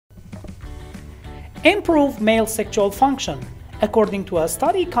Improve male sexual function. According to a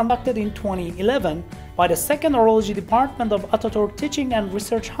study conducted in 2011 by the 2nd Urology Department of Ataturk Teaching and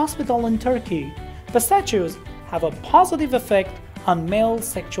Research Hospital in Turkey, pistachios have a positive effect on male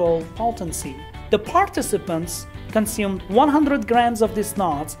sexual potency. The participants consumed 100 grams of these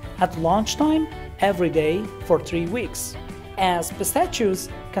nuts at lunchtime every day for 3 weeks, as pistachios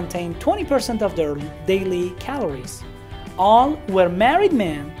contain 20% of their daily calories. All were married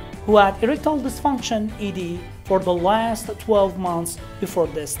men who had erectile dysfunction (ED) for the last 12 months before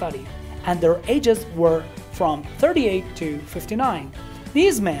the study, and their ages were from 38 to 59.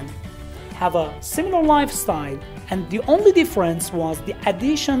 These men have a similar lifestyle, and the only difference was the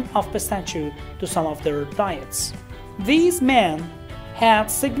addition of pistachio to some of their diets. These men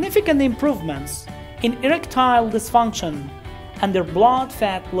had significant improvements in erectile dysfunction and their blood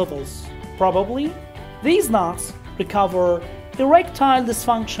fat levels. Probably, these nuts recover erectile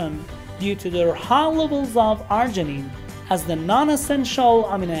dysfunction due to their high levels of arginine as the non-essential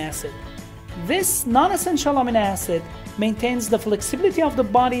amino acid. This non-essential amino acid maintains the flexibility of the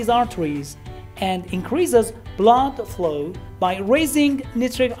body's arteries and increases blood flow by raising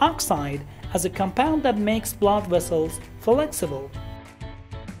nitric oxide as a compound that makes blood vessels flexible.